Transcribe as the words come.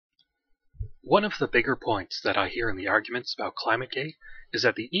One of the bigger points that I hear in the arguments about Climategate is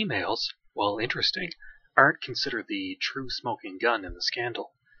that the emails, while interesting, aren't considered the true smoking gun in the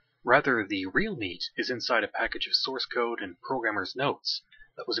scandal. Rather, the real meat is inside a package of source code and programmer's notes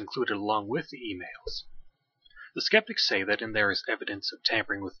that was included along with the emails. The skeptics say that in there is evidence of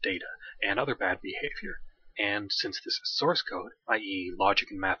tampering with data and other bad behavior, and since this is source code, i.e.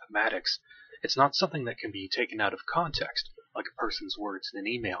 logic and mathematics, it's not something that can be taken out of context like a person's words in an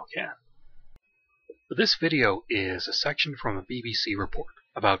email can. This video is a section from a BBC report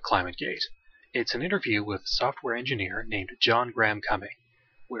about Climategate. It's an interview with a software engineer named John Graham Cumming,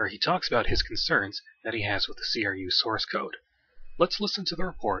 where he talks about his concerns that he has with the CRU source code. Let's listen to the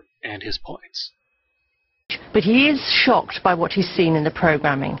report and his points. But he is shocked by what he's seen in the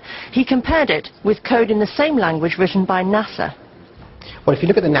programming. He compared it with code in the same language written by NASA. Well, if you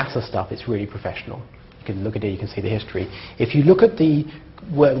look at the NASA stuff, it's really professional. You can look at it, you can see the history. If you look at the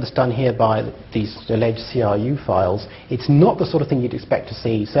work that's done here by these alleged CRU files, it's not the sort of thing you'd expect to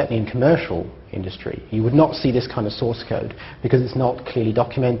see, certainly in commercial industry. You would not see this kind of source code because it's not clearly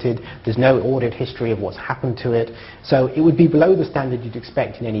documented, there's no audit history of what's happened to it, so it would be below the standard you'd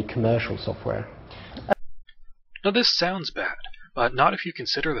expect in any commercial software. Now this sounds bad, but not if you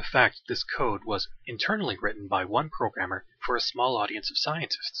consider the fact that this code was internally written by one programmer for a small audience of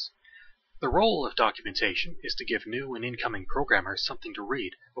scientists. The role of documentation is to give new and incoming programmers something to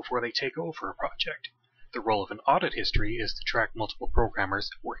read before they take over a project. The role of an audit history is to track multiple programmers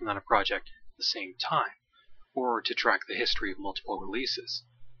working on a project at the same time, or to track the history of multiple releases.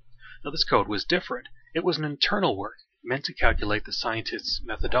 Now this code was different. It was an internal work meant to calculate the scientists'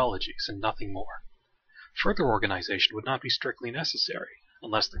 methodologies and nothing more. Further organization would not be strictly necessary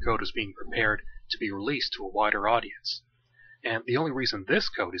unless the code was being prepared to be released to a wider audience. And the only reason this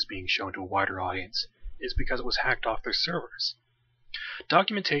code is being shown to a wider audience is because it was hacked off their servers.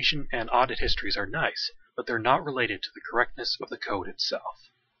 Documentation and audit histories are nice, but they're not related to the correctness of the code itself.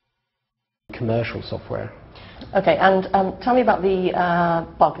 Commercial software. Okay, and tell me about the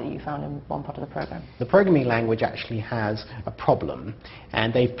bug that you found in one part of the program. The programming language actually has a problem,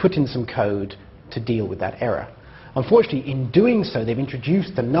 and they've put in some code to deal with that error. Unfortunately, in doing so, they've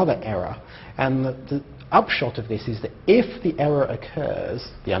introduced another error, and the upshot of this is that if the error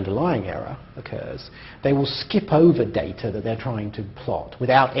occurs, the underlying error occurs, they will skip over data that they're trying to plot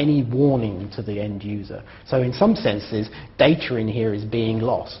without any warning to the end user. So in some senses, data in here is being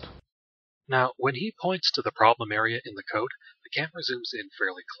lost. Now, when he points to the problem area in the code, the camera zooms in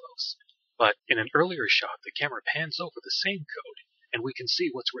fairly close. But in an earlier shot, the camera pans over the same code, and we can see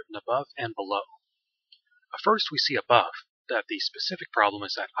what's written above and below. First, we see above that the specific problem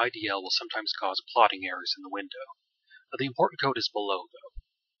is that IDL will sometimes cause plotting errors in the window. The important code is below,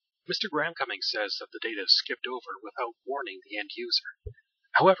 though. Mr. Graham Cumming says that the data is skipped over without warning the end user.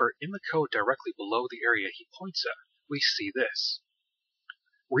 However, in the code directly below the area he points at, we see this.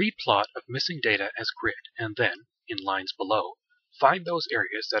 Read plot of missing data as grid, and then, in lines below, find those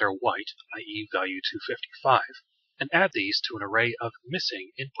areas that are white, i.e. value 255, and add these to an array of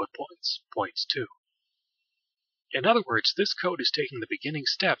missing input points, points 2. In other words, this code is taking the beginning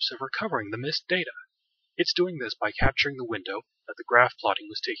steps of recovering the missed data. It's doing this by capturing the window that the graph plotting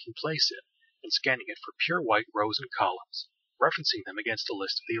was taking place in, and scanning it for pure white rows and columns, referencing them against a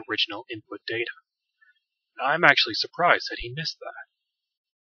list of the original input data. I'm actually surprised that he missed that.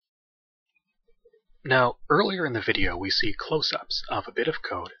 Now, earlier in the video we see close-ups of a bit of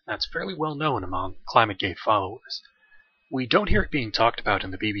code that's fairly well known among Climategate followers. We don't hear it being talked about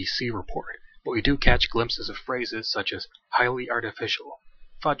in the BBC report, but we do catch glimpses of phrases such as highly artificial,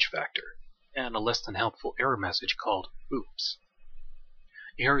 fudge factor, and a less than helpful error message called oops.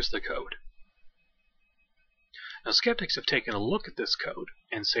 Here's the code. Now skeptics have taken a look at this code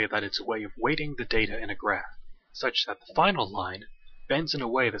and say that it's a way of weighting the data in a graph, such that the final line bends in a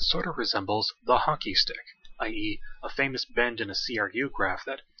way that sort of resembles the hockey stick, i.e. a famous bend in a CRU graph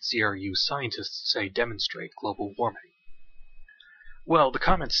that CRU scientists say demonstrate global warming. Well, the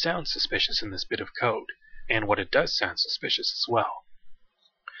comment sounds suspicious in this bit of code, and what it does sound suspicious as well.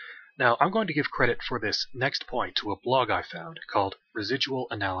 Now, I'm going to give credit for this next point to a blog I found called Residual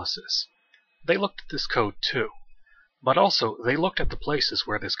Analysis. They looked at this code too, but also they looked at the places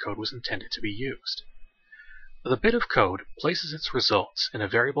where this code was intended to be used. The bit of code places its results in a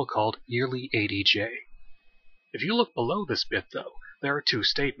variable called yearly ADJ. If you look below this bit, though, there are two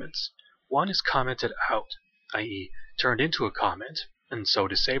statements. One is commented out, i.e. turned into a comment, and so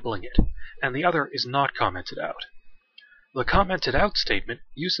disabling it, and the other is not commented out. The commented out statement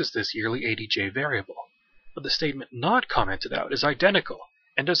uses this yearly ADJ variable, but the statement not commented out is identical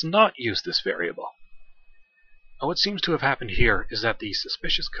and does not use this variable. What seems to have happened here is that the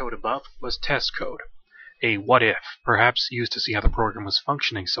suspicious code above was test code, a what-if, perhaps used to see how the program was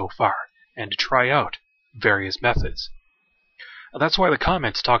functioning so far, and to try out various methods. That's why the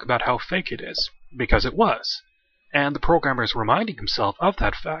comments talk about how fake it is, because it was, and the programmer is reminding himself of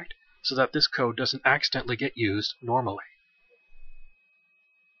that fact so that this code doesn't accidentally get used normally.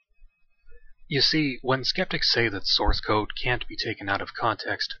 You see, when skeptics say that source code can't be taken out of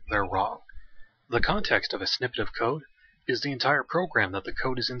context, they're wrong. The context of a snippet of code is the entire program that the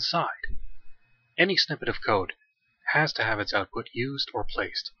code is inside. Any snippet of code has to have its output used or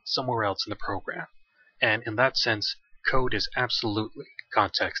placed somewhere else in the program, and in that sense, code is absolutely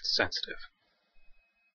context sensitive.